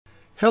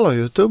Hello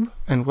YouTube,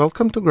 and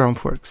welcome to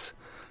GrunfWorks.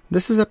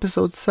 This is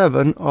episode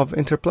 7 of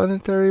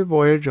Interplanetary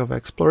Voyage of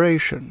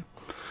Exploration.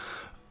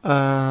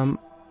 Following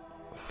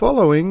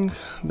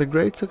the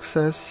great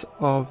success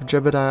of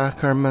Luding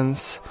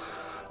Kerman's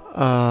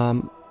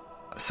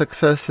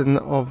success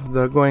of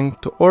the going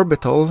to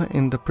orbital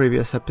in the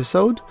previous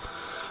episode,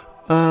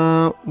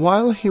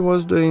 while he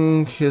was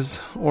doing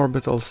his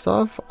orbital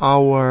stuff,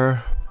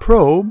 our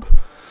probe,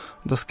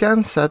 the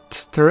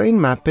ScanSat terrain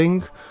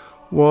mapping,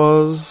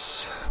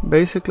 was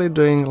basically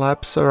doing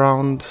laps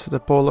around the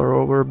polar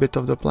orbit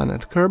of the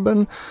planet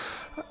Kerman,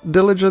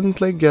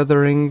 diligently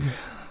gathering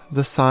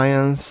the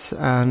science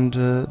and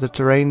the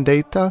terrain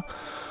data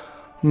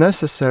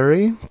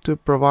necessary to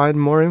provide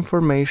more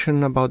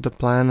information about the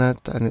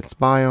planet and its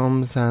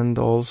biomes, and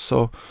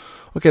also,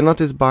 not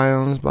its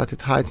biomes, but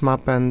its height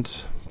map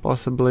and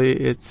possibly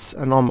its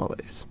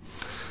anomalies.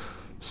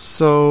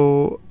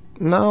 So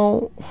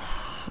now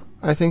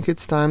I think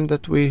it's time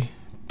that we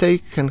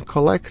take and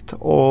collect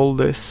all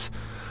this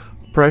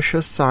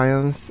precious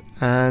science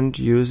and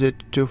use it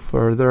to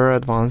further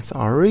advance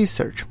our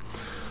research.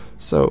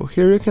 So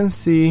here you can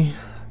see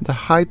the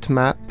height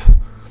map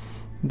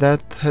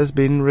that has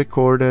been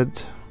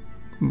recorded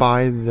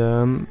by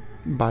the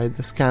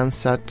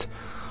ScanSat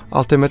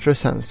altimetry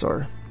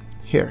sensor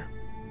here.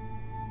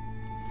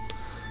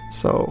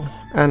 So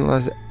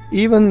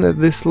even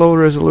this low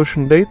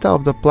resolution data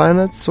of the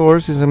planet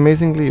source is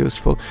amazingly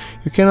useful.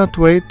 You cannot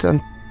wait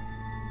to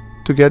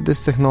get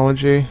this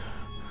technology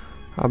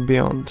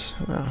beyond.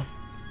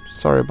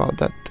 Sorry about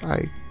that.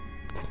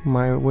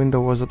 My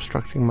window was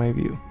obstructing my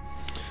view.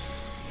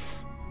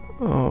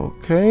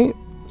 Okay,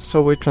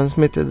 so we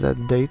transmitted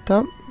that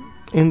data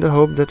in the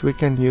hope that we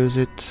can use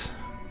it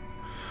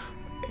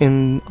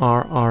in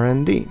our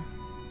R&D.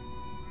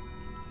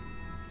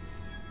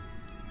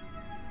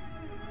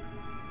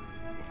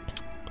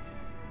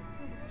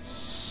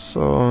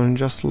 So I'm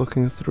just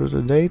looking through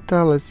the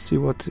data. Let's see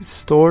what is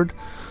stored.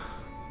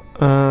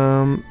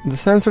 The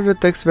sensor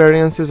detects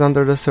variances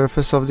under the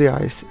surface of the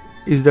ice.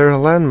 Is there a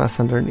landmass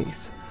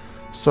underneath?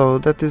 So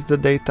that is the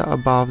data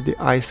above the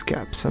ice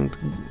caps and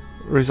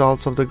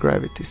results of the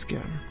gravity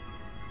scan.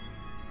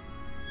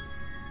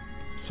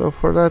 So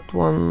for that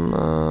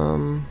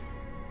one,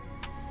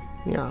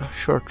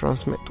 sure,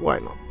 transmit, why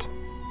not?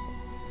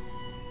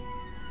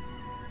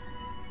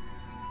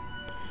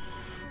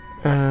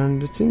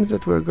 And it seems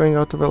that we're going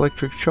out of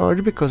electric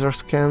charge because our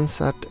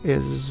ScanSat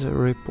is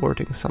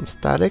reporting some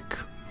static.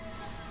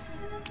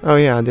 Oh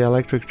yeah, the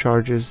electric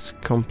charge is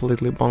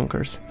completely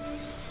bonkers.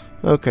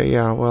 Okay,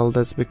 yeah, well,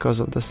 that's because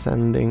of the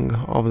sending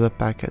of the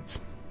packets.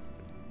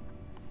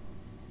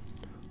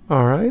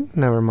 Alright,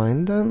 never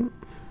mind then.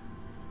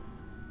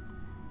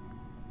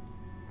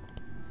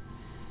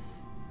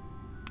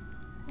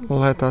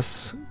 Let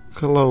us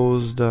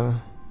close the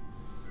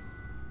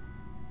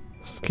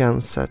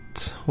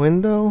ScanSat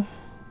window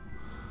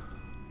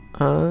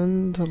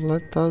and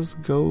let us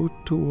go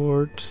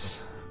towards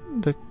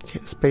the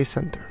Space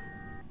Center.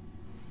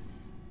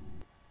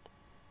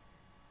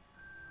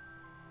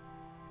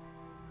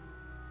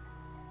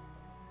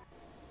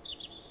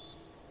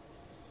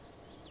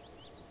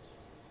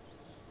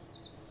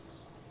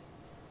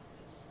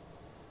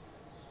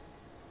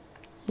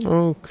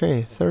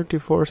 Okay,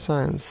 34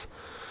 science.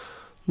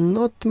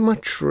 Not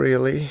much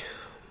really.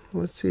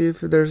 Let's see if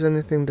there's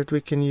anything that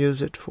we can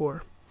use it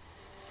for.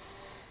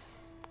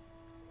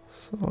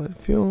 Solid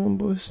fuel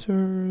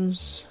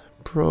boosters,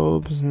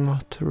 probes,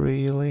 not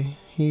really.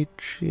 Heat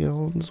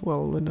shields,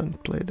 well, we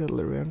don't play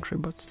delivery entry,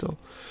 but still.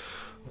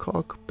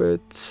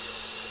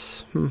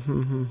 Cockpits.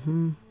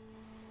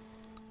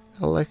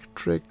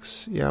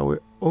 Electrics, yeah, we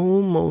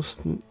almost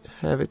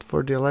have it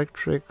for the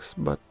electrics,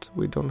 but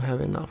we don't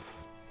have enough.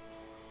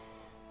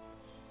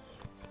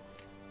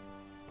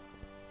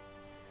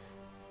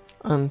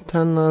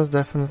 Antennas,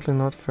 definitely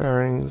not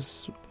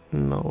fairings,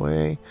 no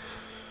way.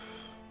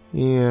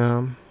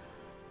 Yeah.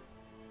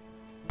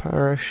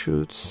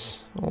 Parachutes,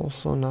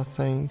 also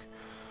nothing.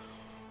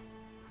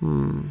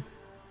 I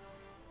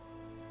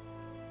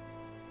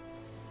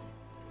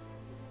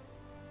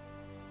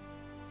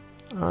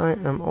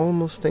am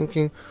almost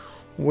thinking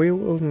we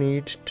will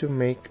need to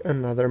make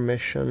another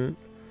mission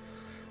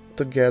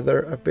to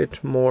gather a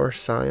bit more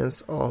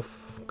science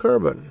of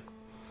Kerman.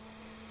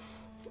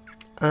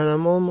 And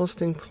I'm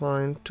almost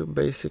inclined to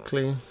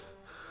basically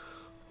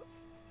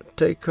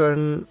take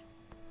a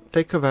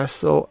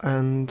vessel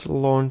and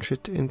launch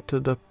it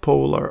into the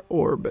polar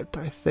orbit,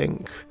 I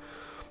think.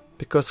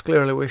 Because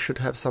clearly we should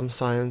have some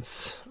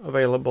science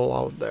available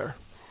out there.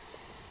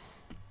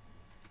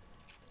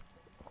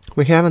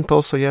 We haven't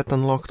also yet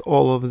unlocked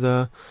all of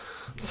the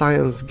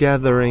science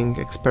gathering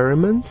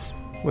experiments,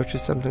 which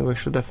is something we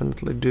should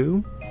definitely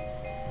do.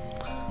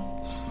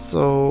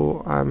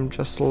 So I'm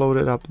just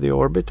loaded up the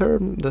orbiter,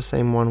 the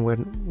same one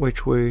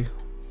which we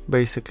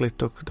basically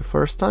took the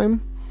first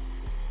time.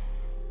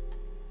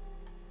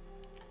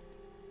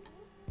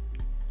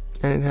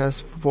 And it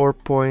has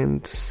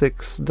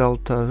 4.6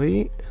 delta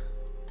V.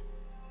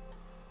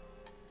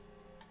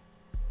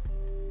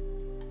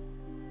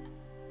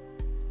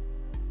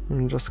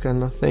 I'm just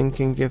kind of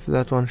thinking if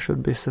that one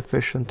should be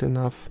sufficient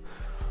enough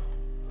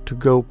to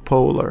go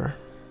polar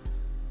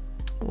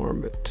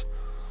orbit.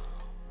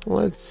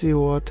 Let's see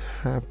what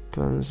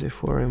happens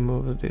if we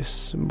remove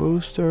this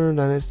booster.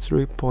 Then it's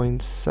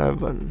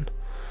 3.7,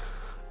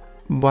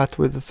 but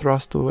with a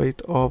thrust to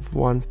weight of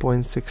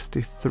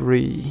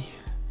 1.63.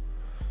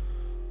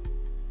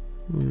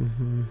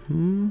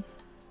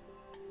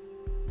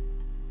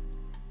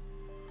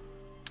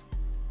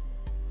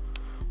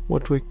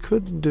 What we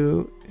could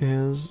do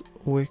is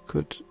we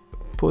could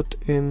put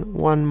in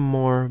one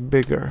more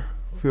bigger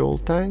fuel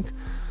tank,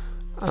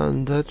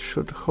 and that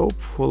should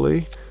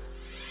hopefully,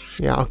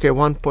 yeah, okay,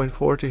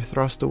 1.40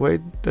 thrust to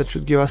weight. That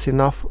should give us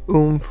enough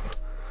oomph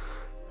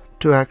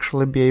to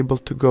actually be able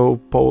to go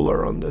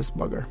polar on this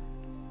bugger.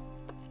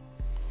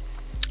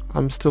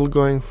 I'm still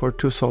going for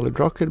 2 solid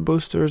rocket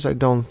boosters. I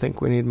don't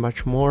think we need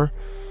much more.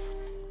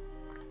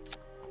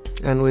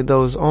 And with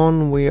those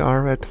on, we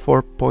are at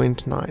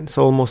 4.9,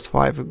 so almost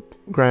 5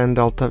 grand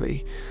delta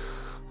V.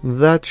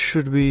 That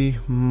should be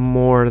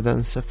more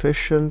than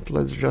sufficient.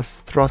 Let's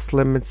just thrust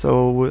limit,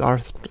 so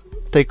our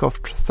takeoff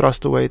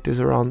thrust to weight is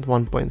around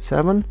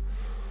 1.7.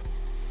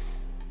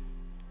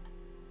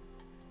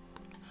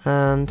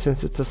 And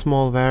since it's a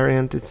small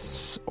variant,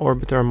 it's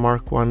Orbiter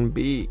Mark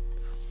 1B.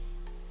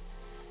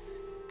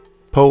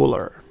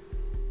 Polar.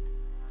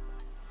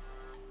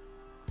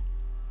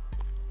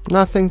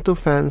 Nothing too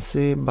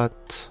fancy,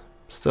 but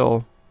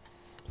still.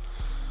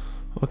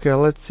 Okay,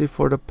 let's see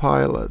for the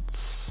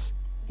pilots.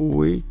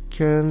 We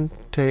can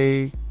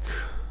take...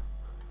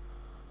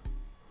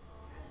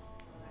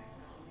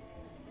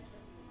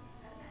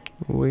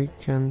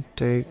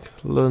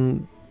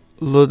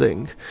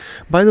 Luding.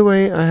 By the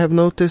way, I have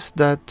noticed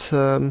that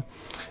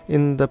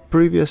in the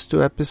previous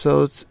 2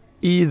 episodes,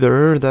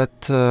 either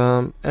that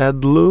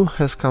Edlu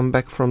has come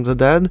back from the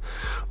dead,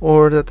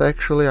 or that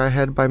actually I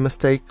had by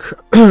mistake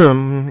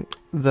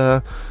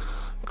the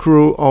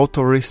crew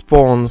auto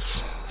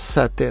respawns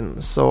set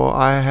in. So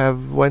I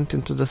have went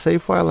into the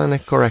save file and I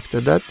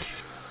corrected that.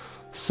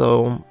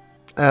 So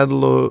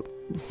Edlu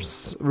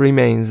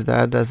remains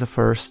dead as a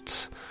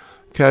first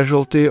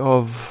casualty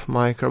of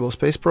my Kerbal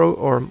Space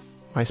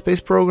my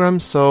space program,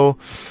 so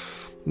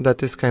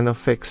that is kind of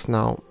fixed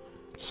now.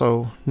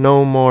 So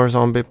no more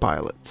zombie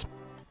pilots.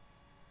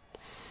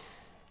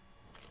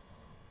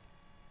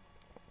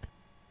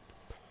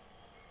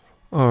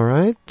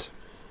 Alright.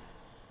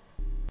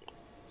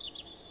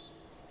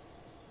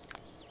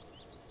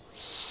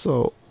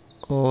 So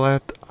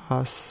let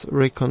us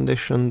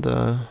recondition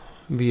the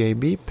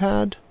VAB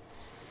pad.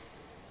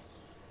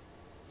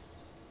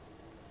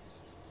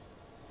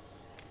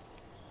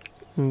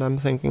 And I'm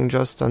thinking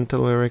just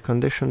until we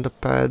recondition the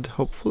pad,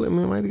 hopefully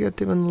we might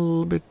get even a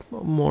little bit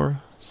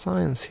more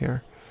science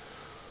here.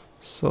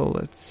 So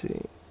let's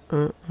see.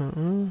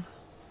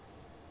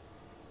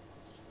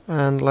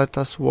 And let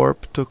us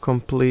warp to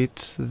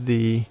complete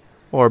the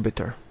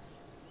orbiter.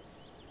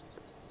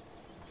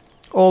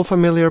 All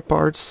familiar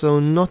parts, so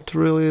not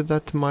really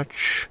that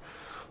much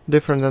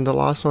different than the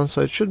last one,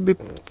 so it should be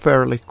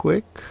fairly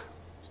quick.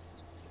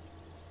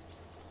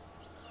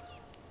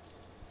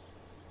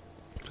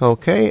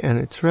 Okay, and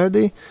it's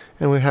ready,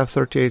 and we have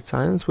 38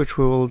 science, which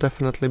we will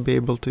definitely be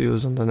able to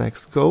use on the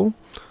next go.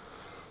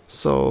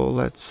 So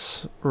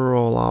let's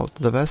roll out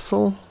the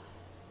vessel.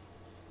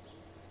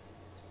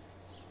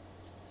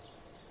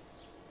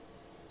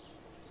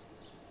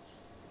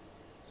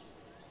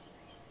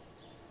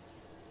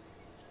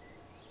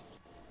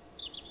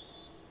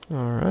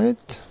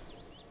 Alright.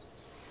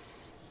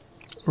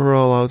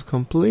 Rollout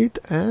complete,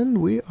 and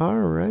we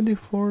are ready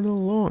for the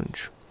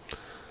launch.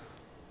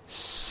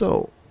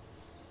 So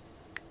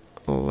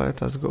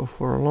let us go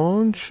for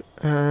launch,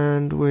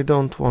 and we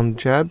don't want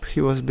Jeb, he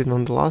was been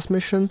on the last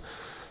mission,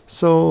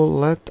 so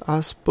let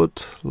us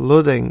put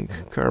Luding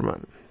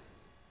Kerman.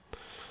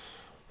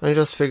 I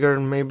just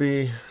figured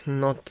maybe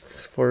not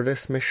for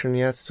this mission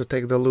yet to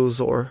take the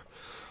loser.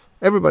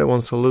 Everybody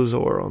wants a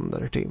loser on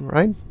their team,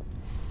 right?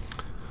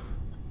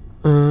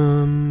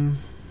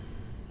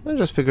 I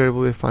just figured it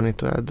would be funny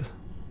to add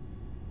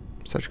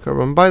such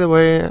Kerman. By the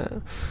way,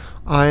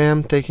 I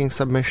am taking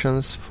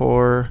submissions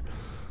for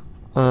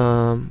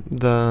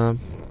the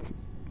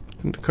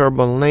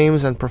Kerbal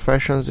names and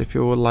professions. If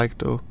you would like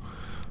to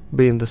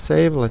be in the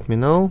save, let me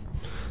know.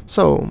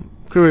 So,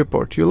 crew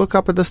report. You look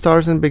up at the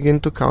stars and begin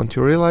to count.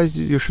 You realize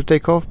you should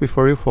take off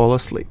before you fall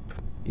asleep.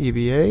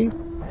 EVA.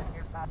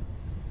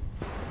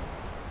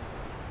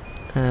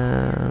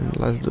 And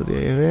let's do the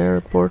EVA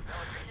report.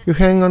 You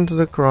hang on to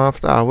the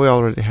craft. We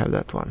already have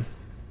that one.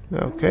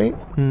 Okay,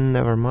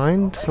 never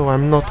mind. So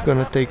I'm not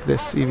gonna take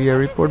this EVA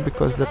report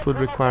because that would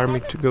require me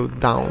to go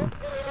down,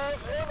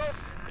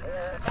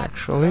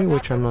 actually,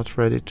 which I'm not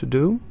ready to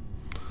do.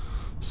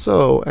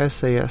 So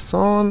SAS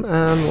on,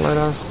 and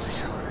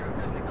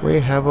we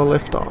have a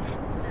liftoff.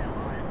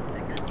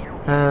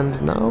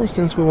 And now,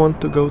 since we want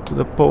to go to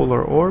the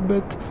polar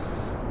orbit,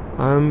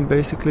 I'm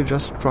basically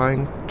just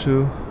trying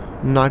to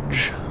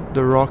nudge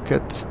the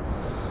rocket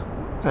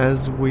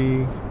as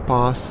we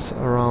pass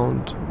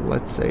around,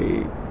 let's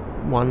say,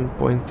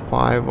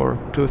 1.5 or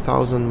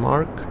 2000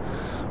 mark,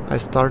 I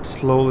start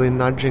slowly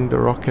nudging the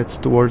rockets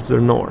towards the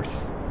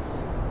north.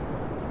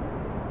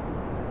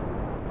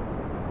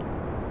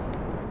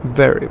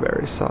 Very,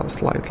 very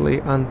slightly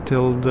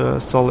until the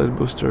solid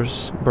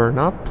boosters burn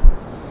up,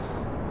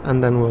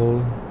 and then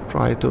we'll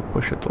try to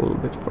push it a little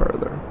bit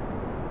further.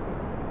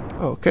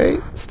 Okay,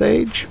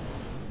 stage,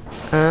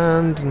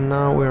 and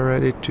now we're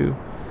ready to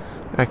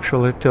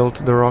actually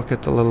tilt the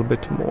rocket a little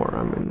bit more.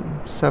 I'm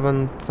in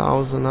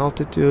 7,000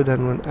 altitude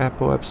and with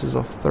apoapsis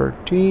of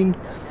 13.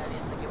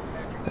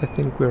 I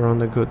think we're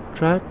on a good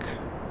track.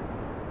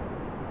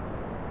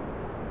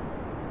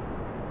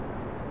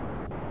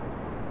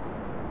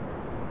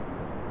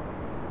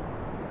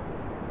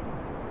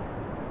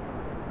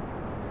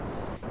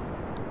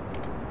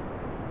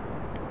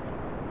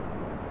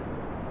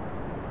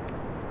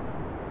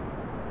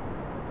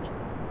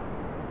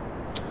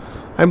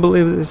 I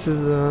believe this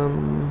is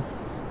the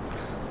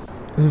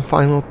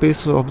final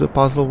piece of the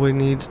puzzle we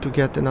need to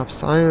get enough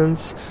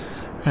science,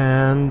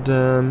 and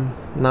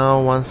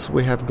now once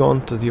we have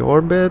gone to the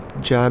orbit,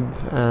 Jeb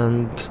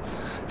and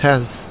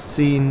has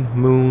seen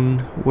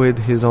Moon with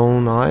his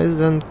own eyes,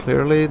 and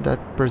clearly that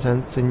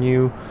presents a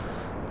new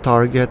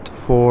target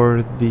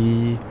for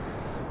the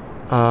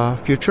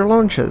future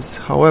launches.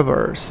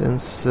 However,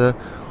 since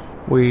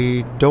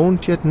we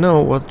don't yet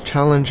know what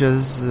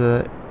challenges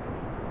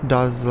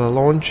does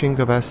launching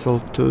a vessel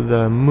to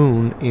the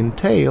Moon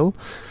entail,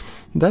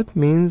 that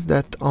means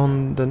that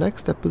on the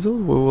next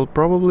episode we will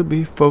probably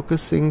be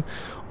focusing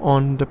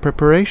on the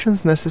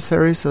preparations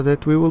necessary so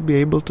that we will be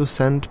able to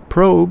send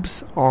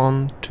probes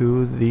on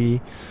to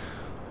the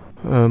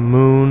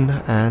Moon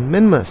and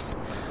Minmus.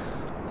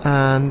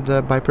 And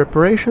by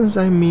preparations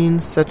I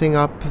mean setting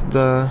up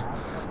the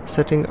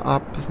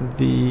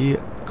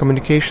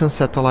communication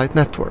satellite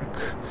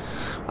network.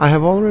 I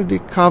have already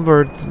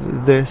covered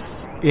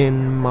this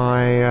in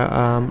my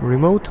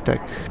remote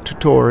tech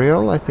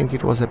tutorial. I think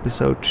it was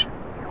episode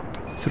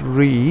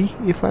 3,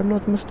 if I'm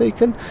not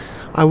mistaken.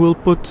 I will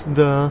put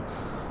the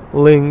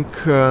link.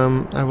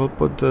 I will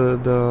put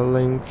the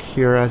link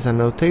here as a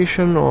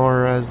notation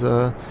or as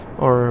a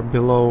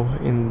below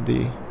in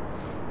the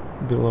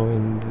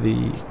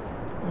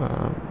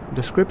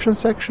description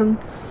section.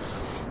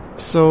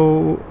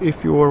 So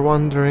if you were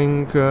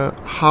wondering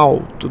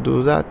how to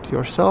do that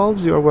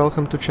yourselves, you're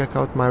welcome to check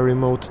out my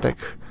remote tech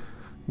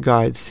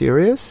guide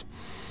series.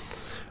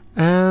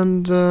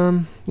 And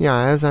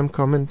as I'm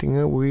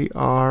commenting, we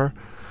are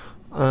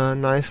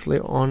nicely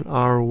on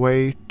our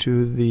way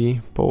to the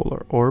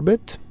polar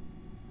orbit.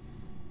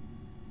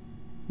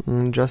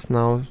 Just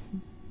now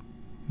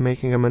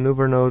making a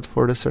maneuver node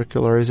for the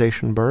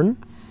circularization burn.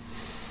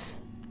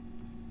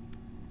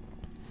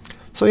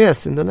 So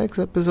yes, in the next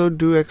episode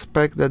do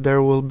expect that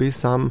there will be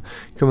some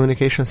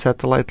communication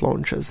satellite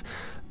launches.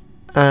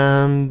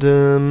 And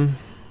the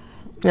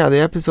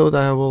episode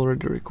I have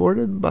already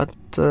recorded, but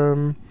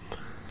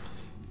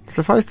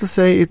suffice to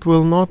say it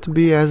will not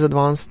be as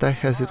advanced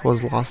tech as it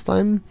was last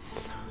time,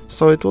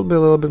 so it will be a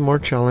little bit more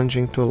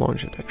challenging to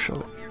launch it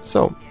actually.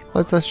 So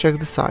let us check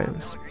the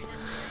science.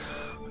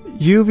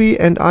 UV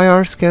and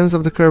IR scans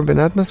of the Kerman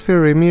atmosphere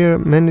reveal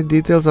many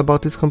details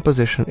about its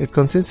composition. It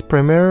consists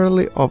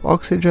primarily of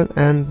oxygen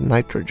and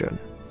nitrogen.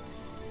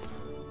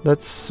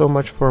 That's so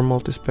much for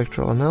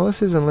multispectral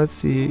analysis, and let's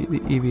see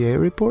the EVA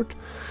report.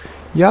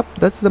 Yep,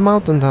 that's the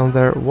mountain down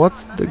there.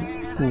 What's the...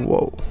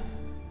 Whoa.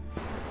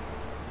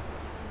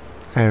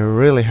 I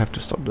really have to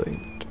stop doing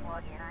that.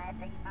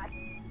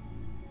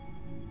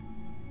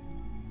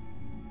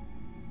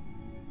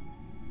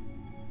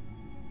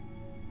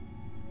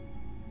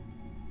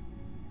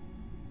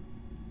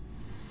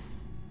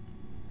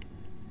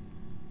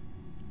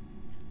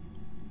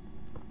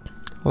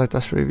 Let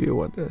us review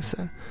what they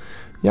said.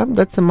 Yep,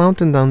 that's a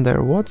mountain down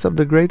there. What's of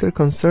the greater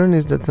concern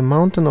is that a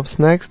mountain of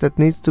snacks that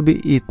needs to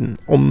be eaten.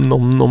 Om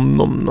nom nom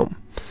nom nom.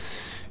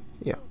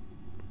 Yeah.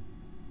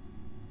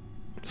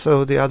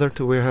 So the other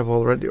two we have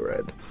already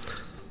read.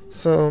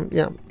 So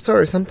yeah,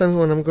 sorry, sometimes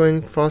when I'm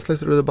going fastly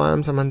through the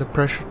biomes I'm under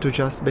pressure to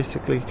just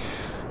basically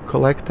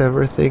collect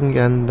everything,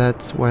 and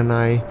that's when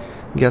I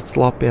get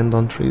sloppy and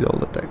don't read all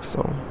the text.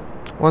 So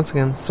once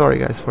again, sorry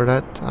guys for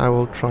that. I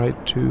will try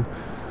to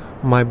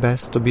my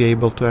best to be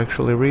able to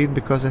actually read,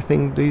 because I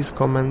think these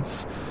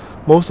comments,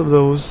 most of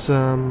those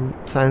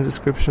science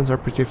descriptions are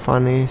pretty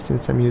funny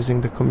since I'm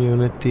using the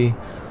community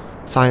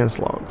science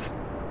logs.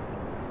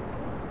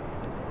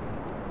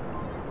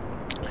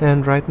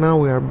 And right now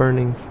we are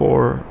burning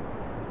for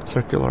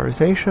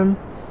circularization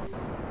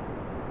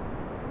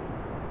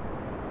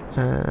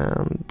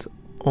and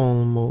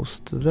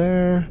almost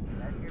there.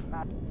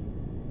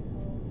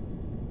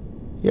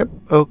 Yep,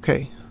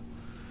 okay.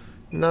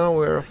 Now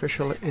we're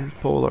officially in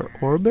polar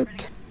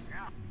orbit.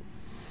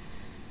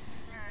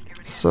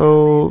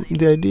 So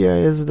the idea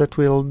is that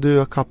we'll do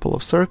a couple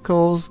of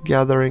circles,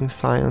 gathering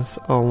science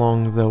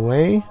along the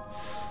way.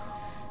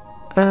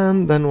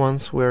 And then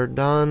once we're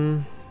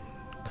done,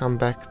 come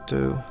back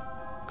to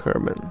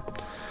Kerman.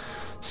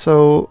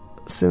 So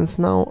since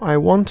now I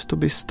want to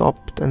be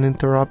stopped and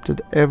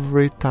interrupted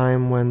every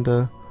time when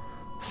the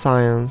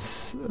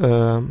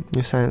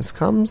new science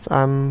comes,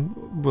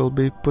 will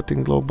be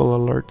putting global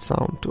alert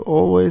sound to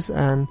always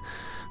and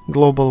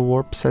global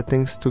warp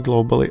settings to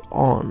globally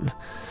on,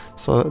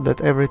 so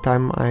that every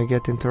time I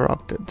get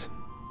interrupted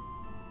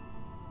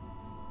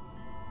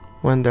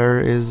when there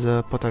is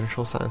a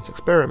potential science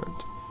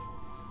experiment.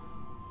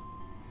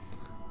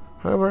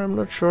 However, I'm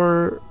not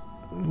sure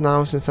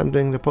now, since I'm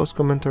doing the post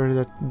commentary,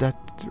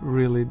 that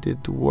really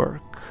did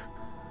work.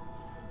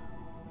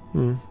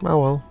 Oh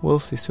well, we'll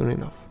see soon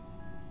enough.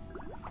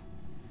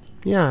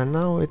 Yeah,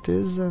 now it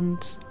is, and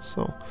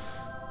so...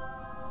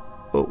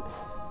 Oh.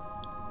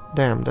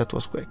 Damn, that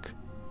was quick.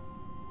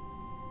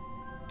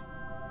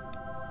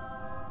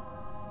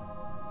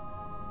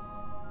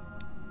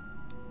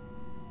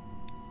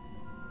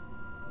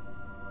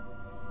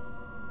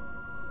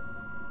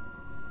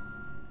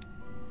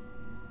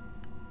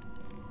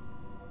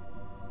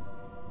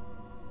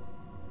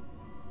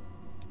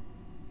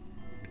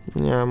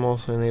 Yeah, I'm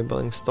also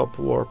enabling stop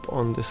warp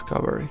on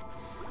Discovery.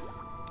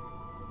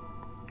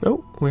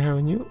 Oh, we have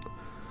a new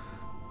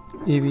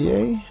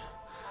EVA.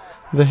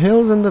 The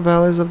hills and the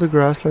valleys of the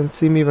grassland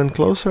seem even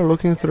closer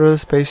looking through the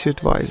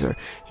spacesuit visor.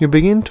 You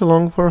begin to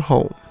long for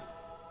home.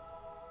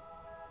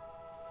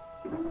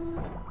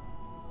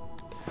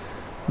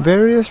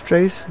 Various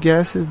trace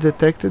gases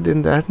detected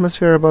in the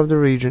atmosphere above the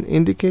region,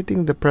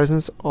 indicating the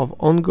presence of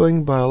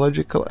ongoing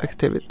biological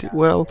activity.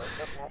 Well,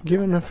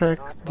 given the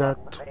fact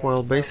that,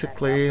 well,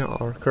 basically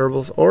our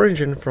Kerbal's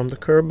origin from the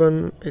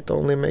Kerman, it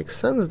only makes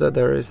sense that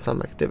there is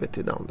some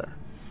activity down there.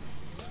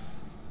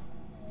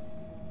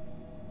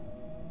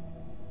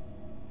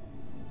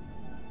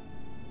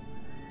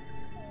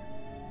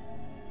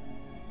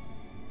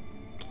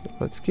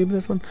 Let's keep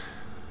that one.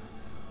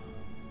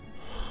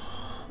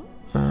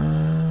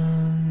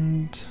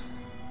 And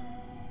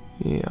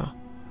yeah.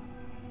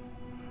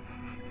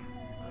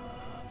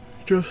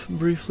 Just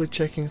briefly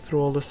checking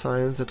through all the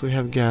science that we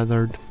have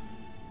gathered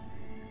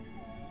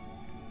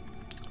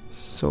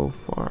so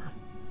far.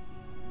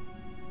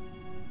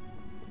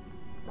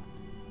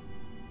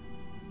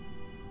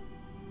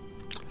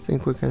 I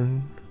think we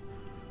can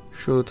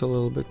shoot a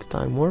little bit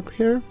time warp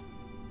here.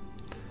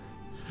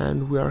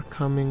 And we are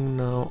coming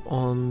now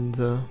on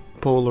the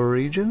polar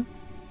region.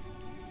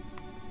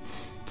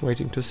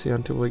 Waiting to see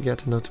until we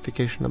get a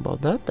notification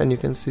about that. And you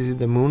can see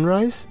the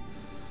moonrise.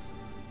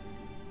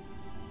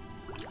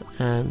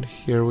 And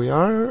here we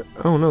are.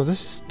 Oh no,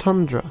 this is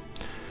tundra.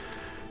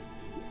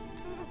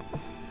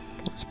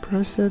 Let's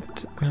press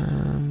it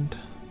and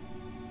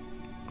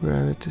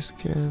gravity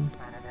scan.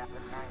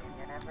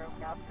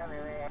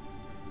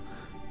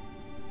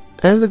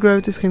 As the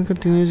gravity scan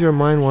continues, your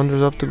mind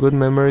wanders off to good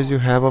memories you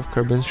have of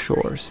Kerman's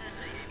shores.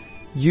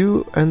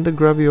 You and the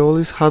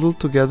graviolis huddle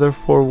together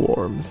for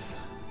warmth.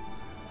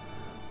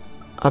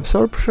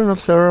 Absorption of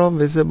several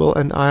visible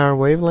and IR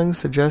wavelengths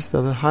suggests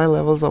that the high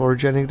levels of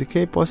organic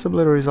decay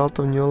possibly result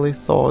of newly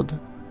thawed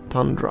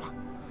tundra.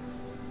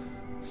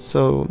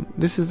 So,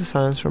 this is the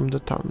science from the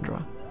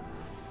tundra.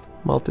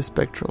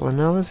 Multispectral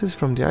analysis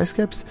from the ice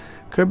caps.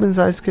 Kerman's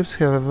ice caps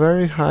have a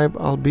very high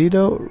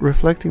albedo,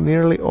 reflecting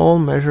nearly all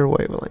measured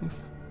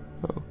wavelength.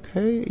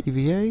 Okay,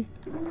 EVA.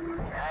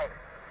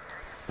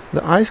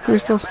 The ice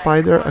crystal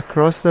spider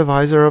across the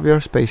visor of your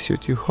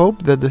spacesuit. You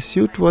hope that the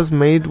suit was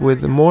made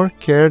with more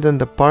care than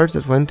the parts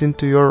that went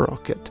into your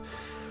rocket.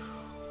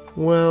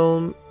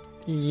 Well,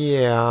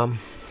 yeah.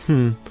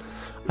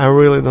 I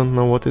really don't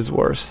know what is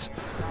worse.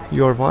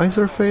 Your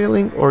visor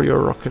failing or your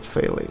rocket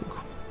failing.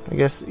 I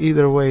guess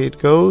either way it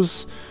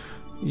goes,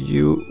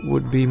 you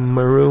would be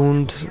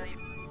marooned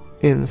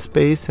in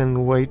space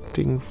and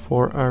waiting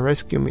for a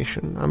rescue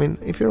mission. I mean,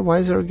 if your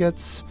visor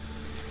gets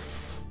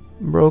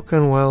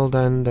broken, well,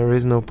 then there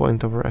is no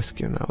point of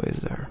rescue now,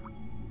 is there?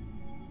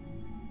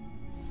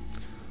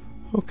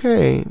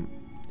 Okay,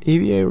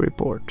 EVA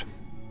report.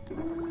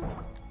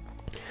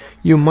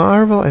 You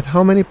marvel at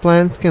how many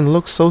planets can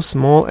look so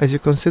small as you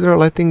consider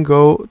letting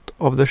go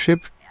of the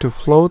ship to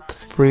float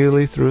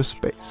freely through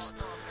space.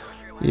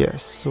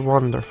 Yes,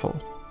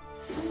 wonderful.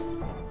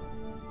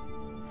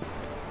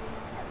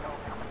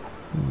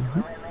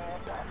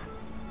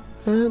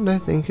 And I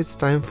think it's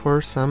time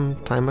for some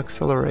time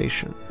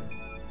acceleration.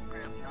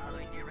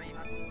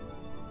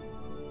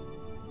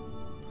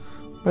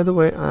 By the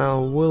way, I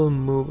will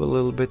move a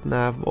little bit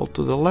navball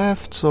to the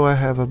left so I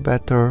have a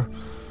better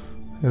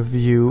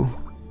view.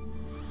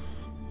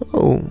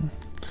 Oh,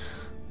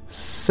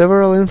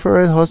 several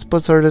infrared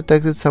hotspots are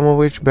detected, some of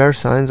which bear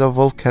signs of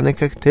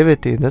volcanic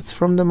activity. That's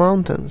from the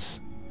mountains.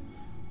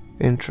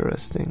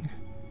 Interesting.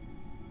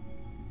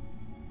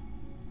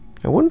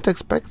 I wouldn't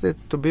expect it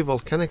to be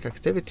volcanic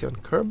activity on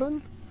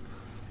Kerman.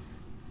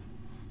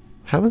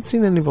 Haven't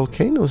seen any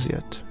volcanoes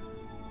yet.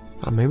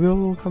 Maybe it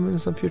will come in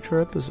some future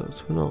episodes,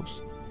 who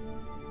knows.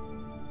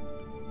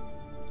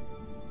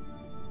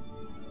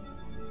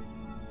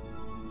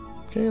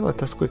 Okay,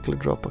 let us quickly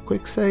drop a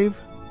quick save.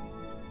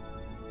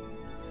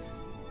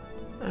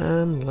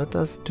 And let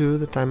us do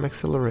the time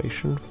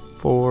acceleration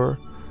for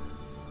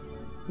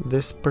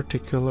this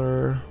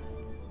particular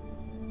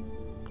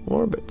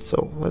orbit.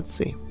 So let's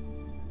see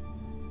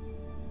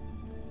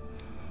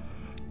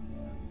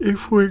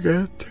if we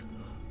get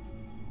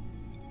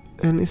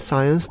any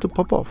science to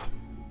pop off.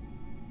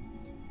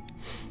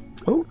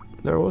 Oh,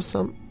 there was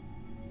some.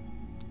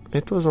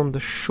 It was on the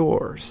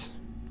shores.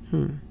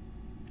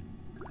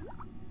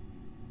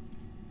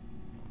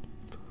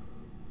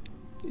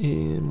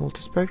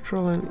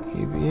 Multispectral and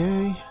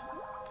EVA.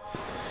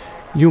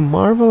 You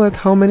marvel at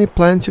how many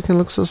planets you can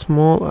look so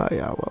small.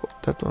 Yeah, well,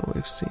 that one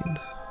we've seen.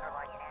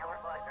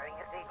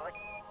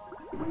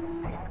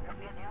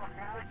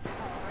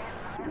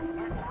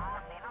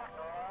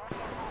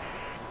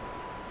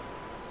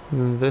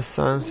 This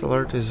science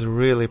alert is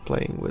really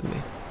playing with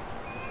me.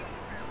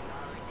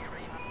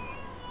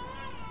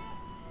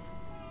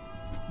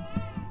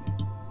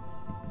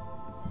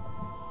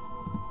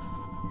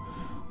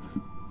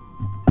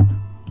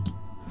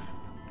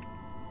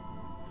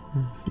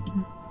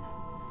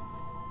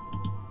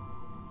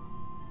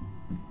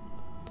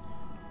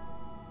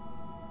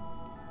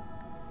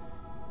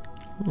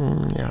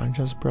 Yeah,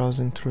 just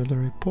browsing through the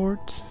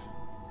reports.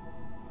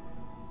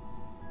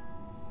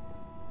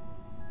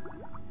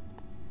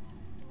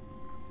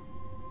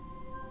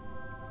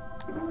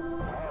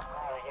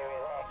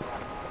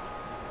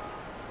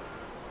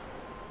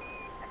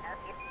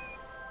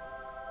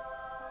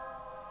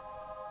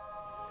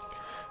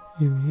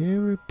 UVA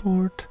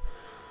report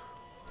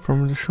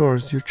from the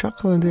shores. You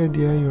chuckle at the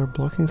idea you are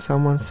blocking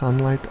someone's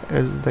sunlight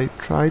as they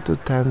try to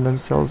tan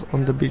themselves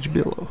on the beach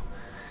below.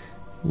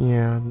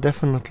 Yeah,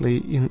 definitely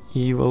an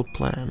evil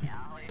plan.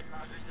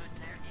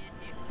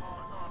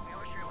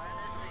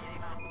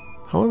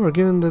 However,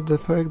 given that the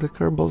fact the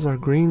Kerbals are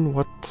green,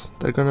 what,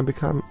 they're gonna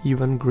become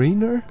even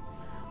greener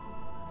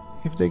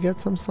if they get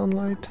some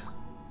sunlight?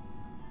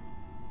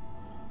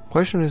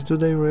 Question is, do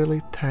they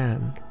really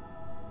tan?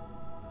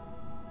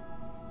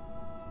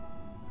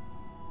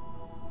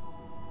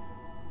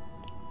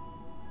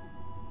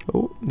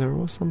 Oh, there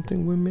was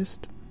something we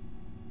missed.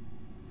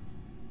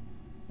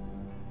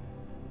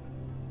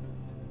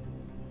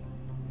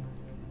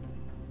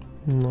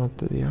 Not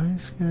the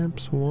ice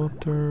caps,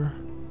 water.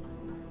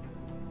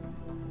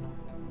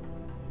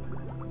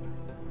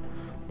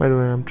 By the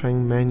way, I'm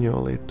trying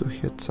manually to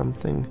hit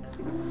something,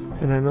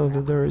 and I know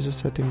that there is a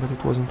setting, but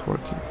it wasn't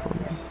working for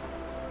me.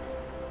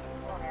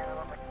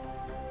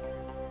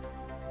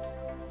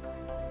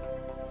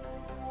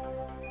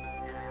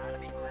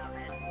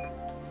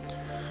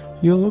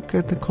 You look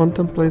at and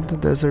contemplate the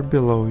desert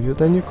below you,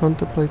 then you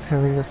contemplate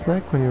having a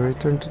snack when you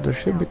return to the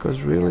ship,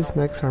 because really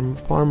snacks are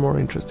far more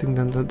interesting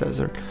than the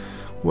desert.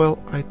 Well,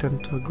 I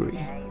tend to agree,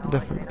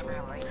 definitely.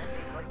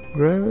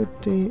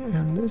 Gravity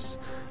and this.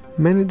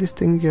 Many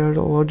distinct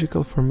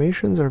geological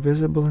formations are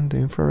visible in the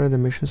infrared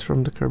emissions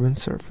from the Kerman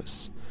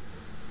surface.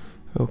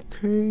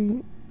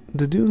 Okay,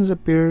 the dunes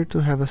appear to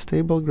have a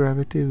stable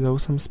gravity, though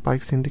some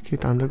spikes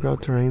indicate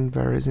underground terrain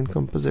varies in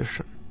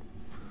composition.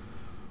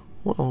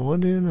 Well,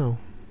 what do you know?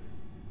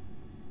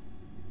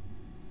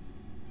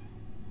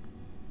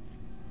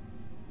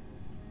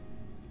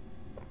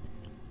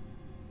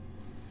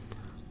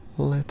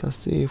 Let us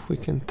see if we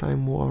can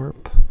time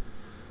warp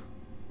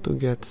to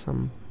get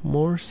some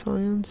more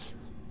science.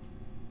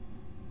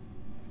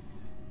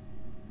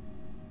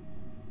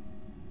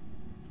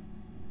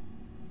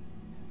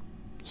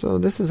 So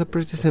this is a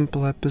pretty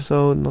simple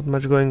episode, not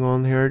much going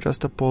on here,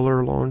 just a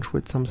polar launch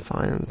with some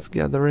science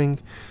gathering,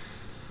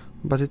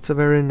 but it's a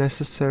very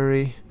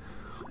necessary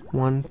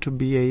one to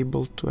be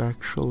able to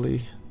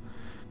actually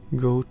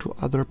go to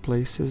other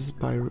places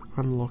by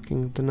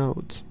unlocking the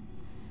nodes.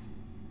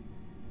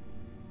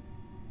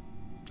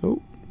 Oh,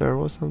 there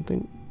was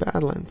something.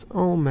 Badlands.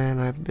 Oh man,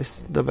 I've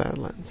missed the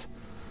Badlands.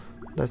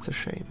 That's a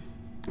shame.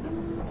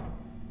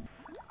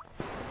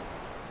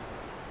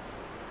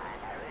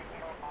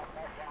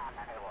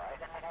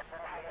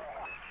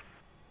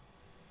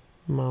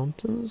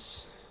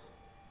 Mountains.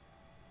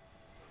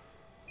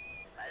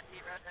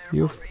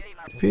 You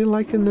feel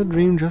like in a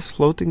dream, just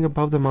floating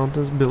above the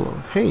mountains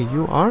below. Hey,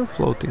 you are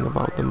floating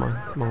above the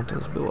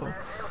mountains below.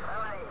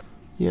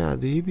 Yeah,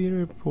 the EB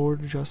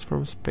report just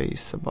from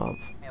space above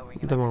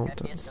the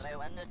mountains.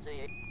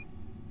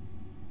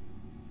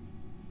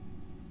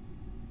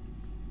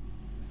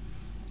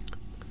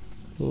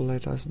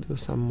 Let us do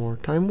some more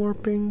time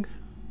warping.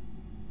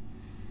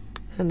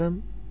 And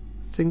I'm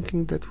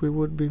thinking that we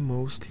would be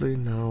mostly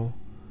now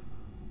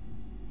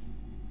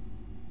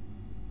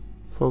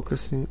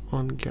focusing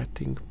on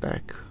getting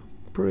back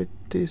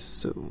pretty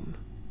soon.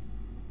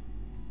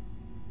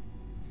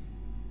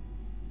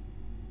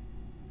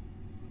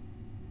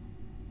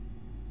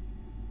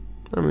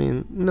 I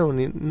mean,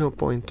 no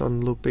point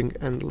on looping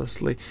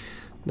endlessly,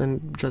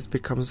 then it just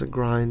becomes a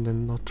grind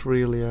and not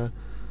really a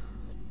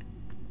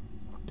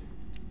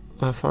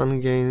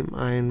fun game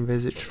I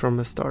envisaged from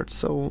the start.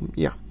 So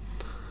yeah,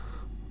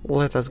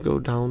 let us go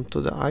down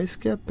to the ice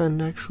cap and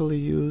actually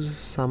use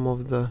some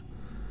of the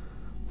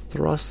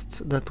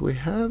thrust that we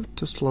have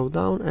to slow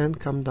down and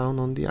come down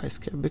on the ice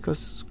cap,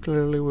 because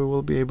clearly we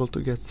will be able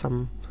to get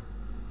some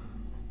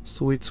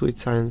Sweet, sweet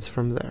science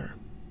from there.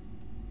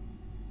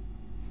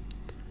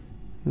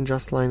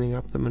 Just lining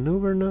up the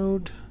maneuver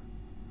node.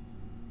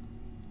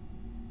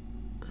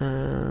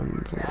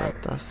 And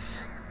let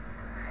us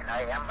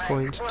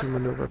point to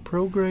maneuver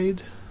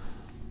prograde.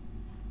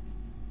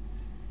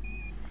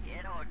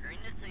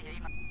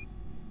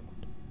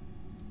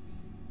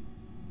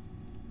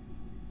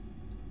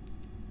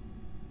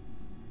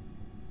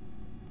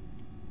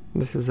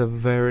 This is a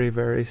very,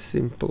 very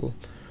simple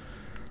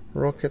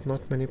rocket,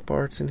 not many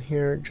parts in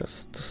here,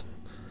 just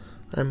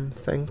I'm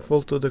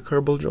thankful to the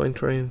Kerbal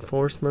joint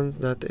reinforcement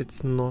that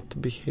it's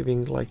not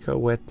behaving like a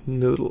wet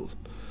noodle,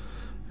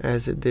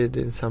 as it did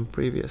in some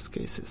previous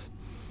cases,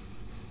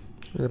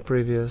 in the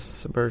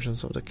previous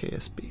versions of the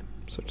KSP,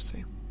 so to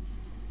say.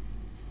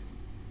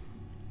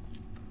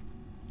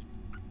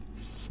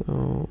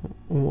 So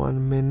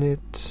 1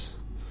 minute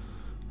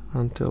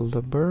until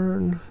the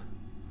burn.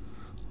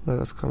 Let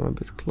us come a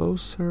bit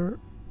closer,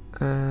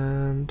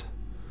 and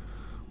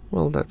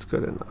well, that's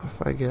good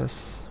enough. I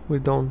guess we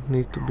don't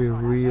need to be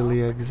really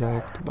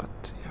exact,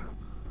 but yeah.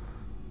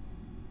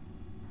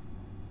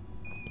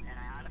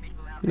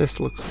 This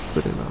looks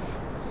good enough.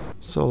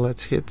 So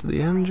let's hit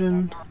the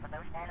engine.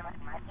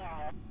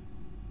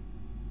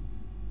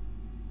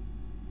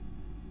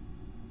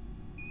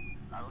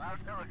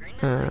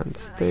 And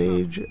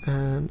stage,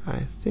 and I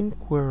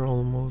think we're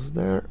almost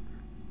there.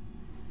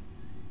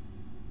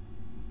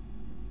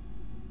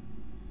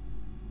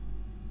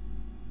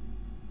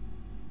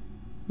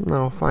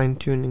 Now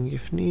fine-tuning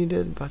if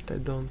needed, but I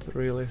don't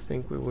really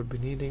think we would be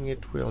needing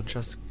it. We'll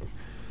just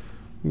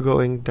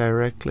going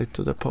directly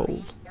to the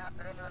pole.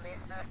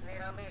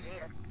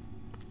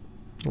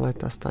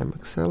 Let us time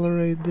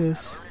accelerate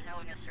this.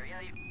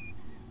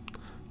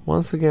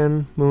 Once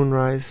again,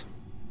 moonrise.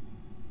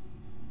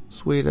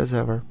 Sweet as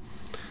ever.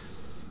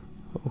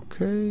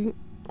 Okay,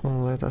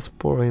 let us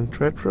pour in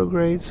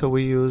retrograde, so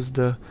we use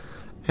the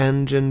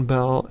engine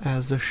bell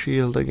as a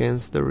shield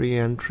against the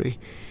re-entry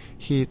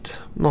heat.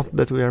 Not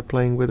that we are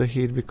playing with the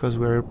heat, because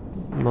we're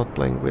not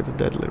playing with the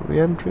deadly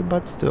re-entry,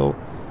 but still,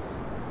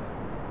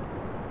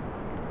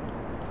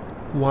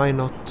 why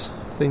not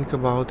think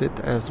about it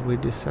as we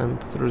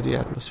descend through the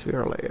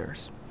atmosphere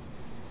layers.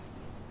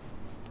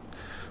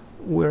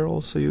 We're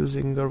also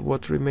using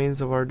what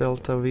remains of our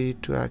delta V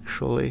to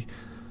actually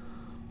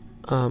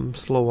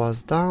slow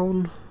us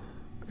down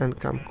and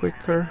come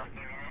quicker.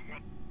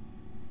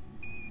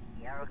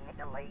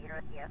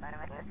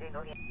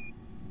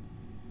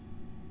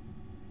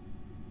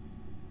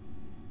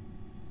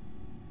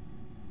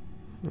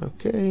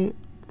 Okay,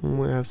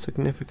 we have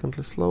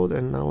significantly slowed,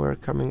 and now we're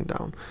coming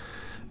down.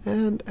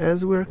 And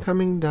as we're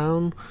coming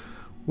down,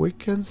 we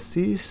can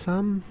see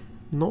some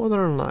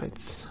northern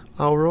lights,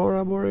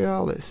 Aurora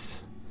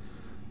Borealis.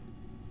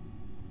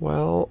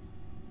 Well,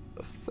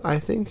 I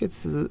think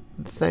it's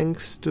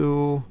thanks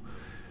to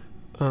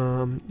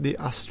the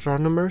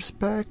astronomer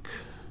spec.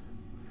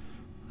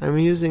 I'm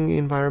using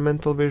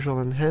environmental visual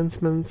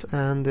enhancements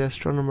and the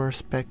astronomer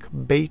spec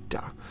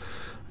beta.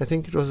 I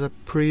think it was a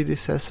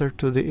predecessor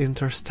to the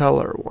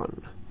interstellar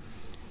one.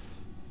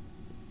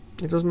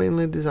 It was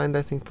mainly designed,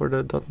 I think, for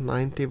the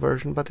 .90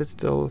 version, but it's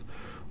still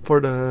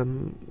for the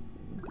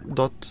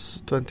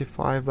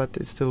 .25, but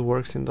it still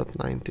works in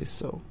 .90,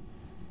 so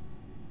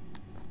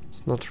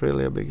it's not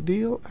really a big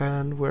deal.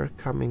 And we're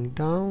coming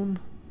down.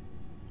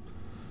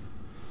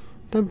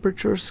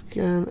 Temperature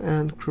scan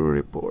and crew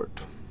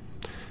report.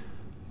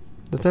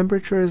 The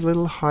temperature is a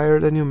little higher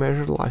than you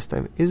measured last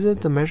time. Is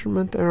it a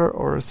measurement error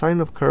or a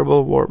sign of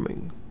Kerbal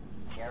warming?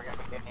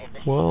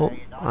 Well,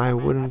 I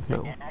wouldn't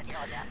know.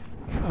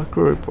 A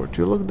crew report.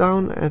 You look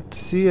down and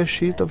see a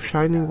sheet of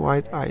shining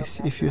white ice.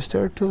 If you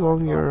stare too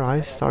long, your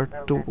eyes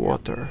start to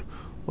water.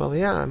 Well,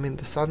 yeah, I mean,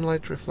 the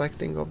sunlight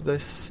reflecting of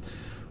this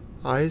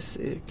ice,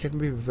 it can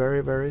be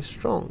very, very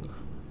strong.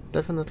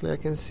 Definitely I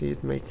can see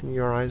it making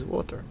your eyes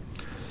water.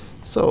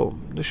 So,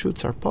 the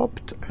chutes are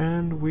popped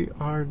and we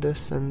are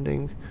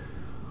descending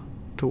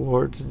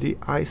towards the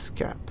ice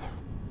cap.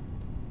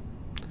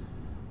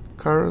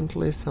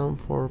 Currently some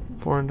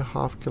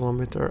 4.5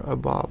 kilometers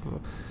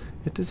above.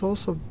 It is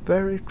also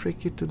very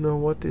tricky to know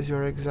what is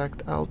your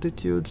exact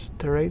altitude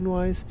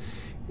terrain-wise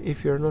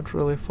if you're not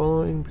really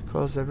following,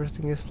 because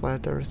everything is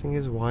flat, everything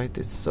is white.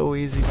 It's so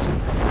easy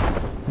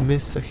to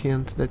miss a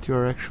hint that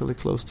you're actually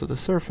close to the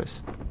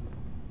surface.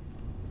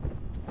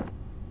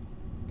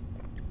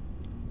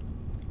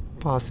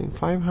 Passing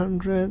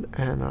 500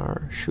 and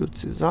our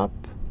chutes is up.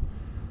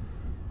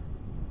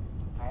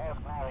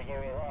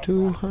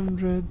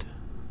 200.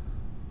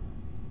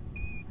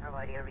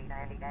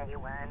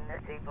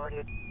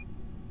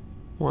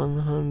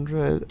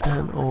 100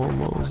 and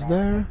almost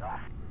there.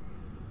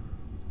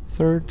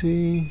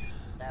 30,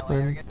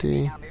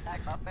 20.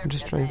 I'm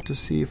just trying to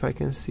see if I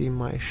can see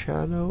my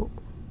shadow.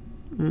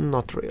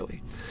 Not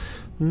really.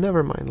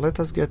 Never mind, let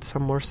us get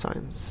some more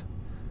signs.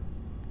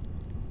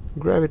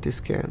 Gravity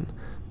scan.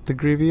 The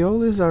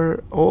grevioles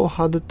are all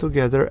huddled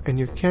together and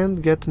you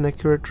can't get an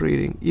accurate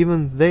reading.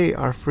 Even they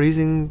are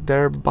freezing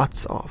their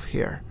butts off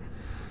here.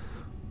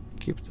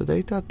 Keep the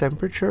data.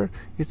 Temperature.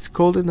 It's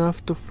cold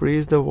enough to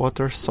freeze the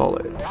water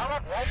solid.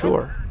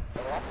 Sure.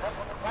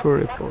 Crew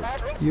report.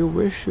 You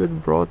wish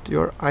you'd brought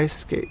your ice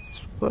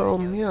skates.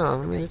 Well, yeah,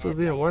 I mean, it would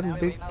be a one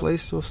big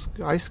place to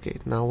ice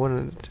skate now,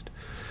 wouldn't it?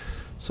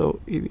 So,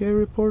 EVA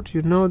report.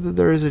 You know that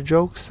there is a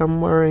joke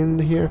somewhere in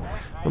here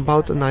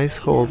about an ice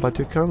hole, but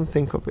you can't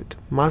think of it.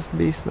 Must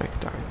be snack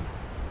time.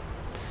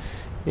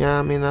 Yeah,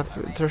 I mean,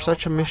 after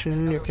such a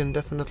mission, you can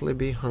definitely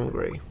be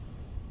hungry.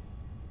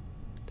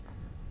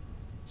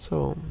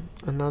 So,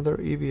 another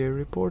EVA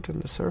report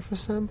and a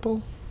surface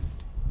sample,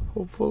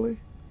 hopefully.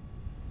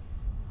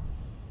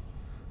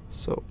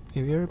 So,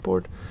 EVA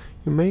report.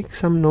 You make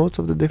some notes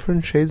of the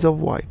different shades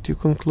of white. You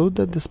conclude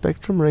that the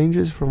spectrum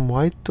ranges from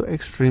white to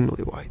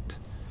extremely white.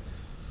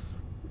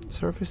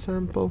 Surface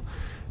sample.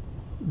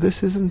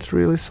 This isn't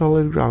really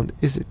solid ground,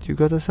 is it? You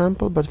got a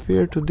sample but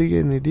fear to dig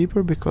any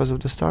deeper because of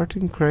the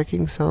starting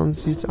cracking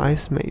sounds its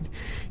ice made.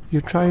 You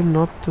try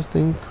not to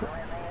think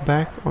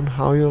back on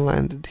how you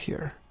landed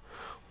here.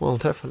 Well,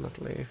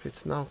 definitely. If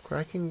it's now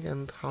cracking,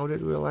 and how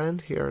did we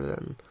land here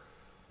then?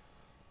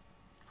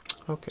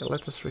 Okay,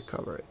 let us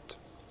recover it.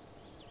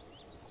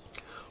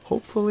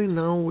 Hopefully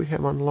now we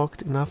have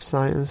unlocked enough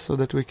science so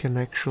that we can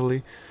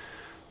actually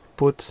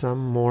put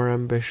some more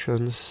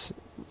ambitions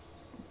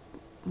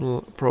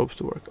probes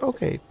to work.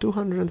 Okay,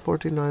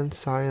 249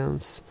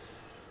 science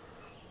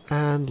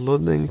and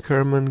Luding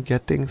Kerman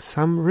getting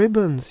some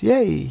ribbons.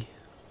 Yay!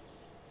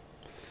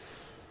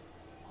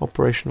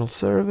 Operational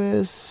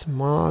service,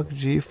 Mach,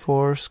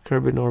 G-force,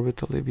 Kerbin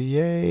orbital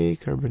EVA,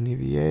 Kerbin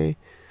EVA,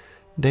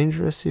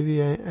 dangerous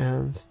EVA,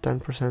 and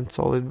 10%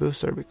 solid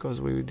booster, because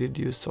we did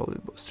use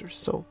solid boosters.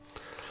 So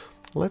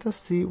let us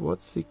see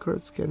what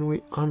secrets can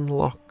we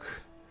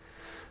unlock.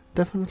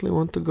 Definitely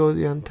want to go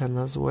the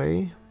antennas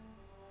way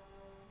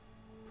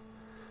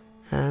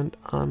and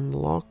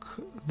unlock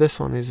this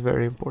one. Is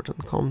very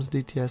important, comms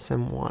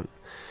DTSM1,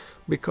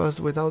 because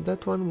without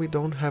that one we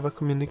don't have a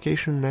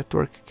communication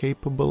network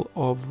capable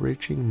of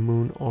reaching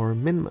Moon or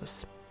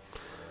Minmus.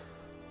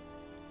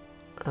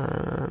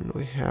 And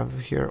we have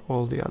here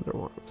all the other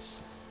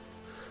ones,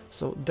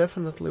 so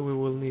definitely we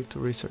will need to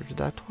research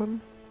that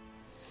one.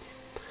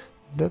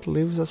 That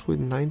leaves us with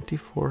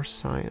 94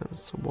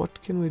 science.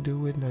 What can we do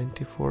with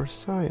 94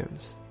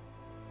 science?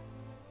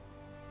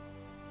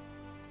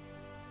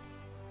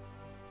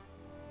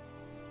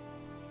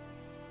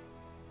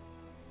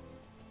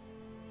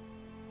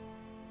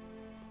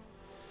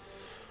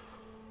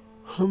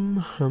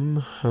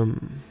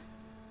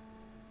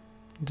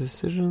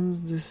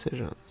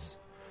 Decisions.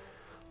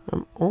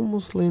 I'm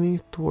almost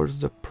leaning towards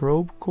the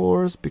probe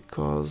cores,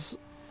 because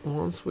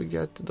once we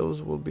get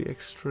those will be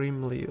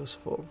extremely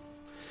useful.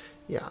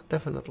 Yeah,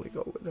 definitely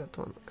go with that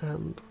one.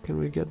 And can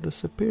we get the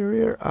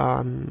superior?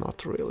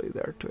 Not really,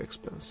 they're too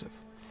expensive.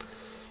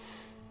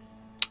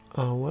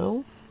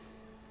 Well,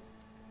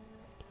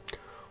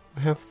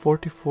 we have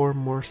 44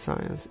 more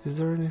science. Is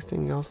there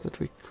anything else that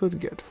we could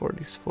get for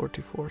this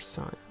 44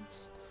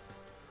 science?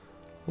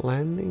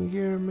 Landing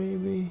gear,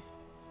 maybe?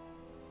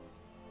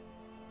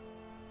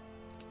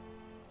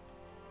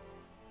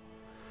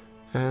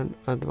 And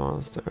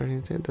advanced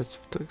anything that's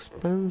too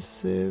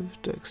expensive.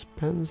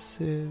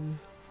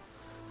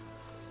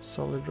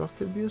 Solid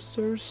rocket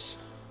boosters,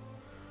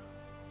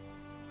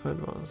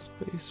 advanced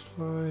space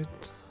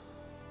flight,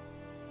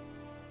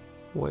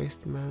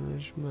 waste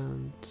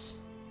management.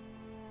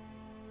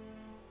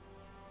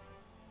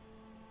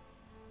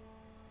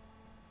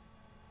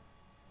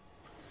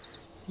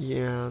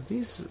 Yeah,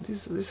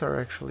 these are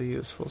actually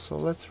useful, so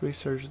let's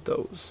research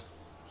those.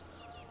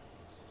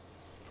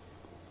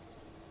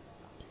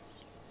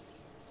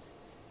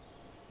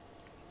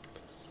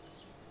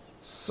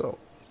 So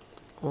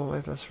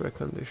let us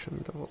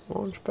recondition the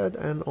launch pad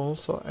and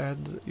also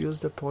use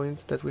the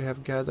points that we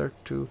have gathered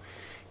to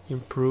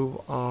improve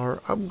our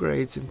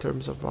upgrades in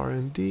terms of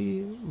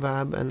R&D,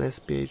 VAB and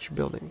SPH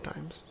building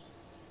times.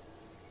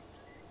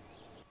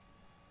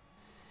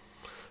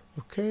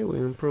 Okay, we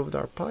improved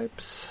our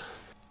pipes,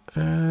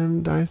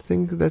 and I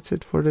think that's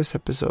it for this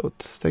episode.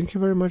 Thank you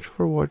very much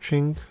for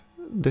watching.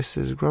 This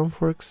is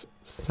GrunfWorks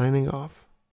signing off.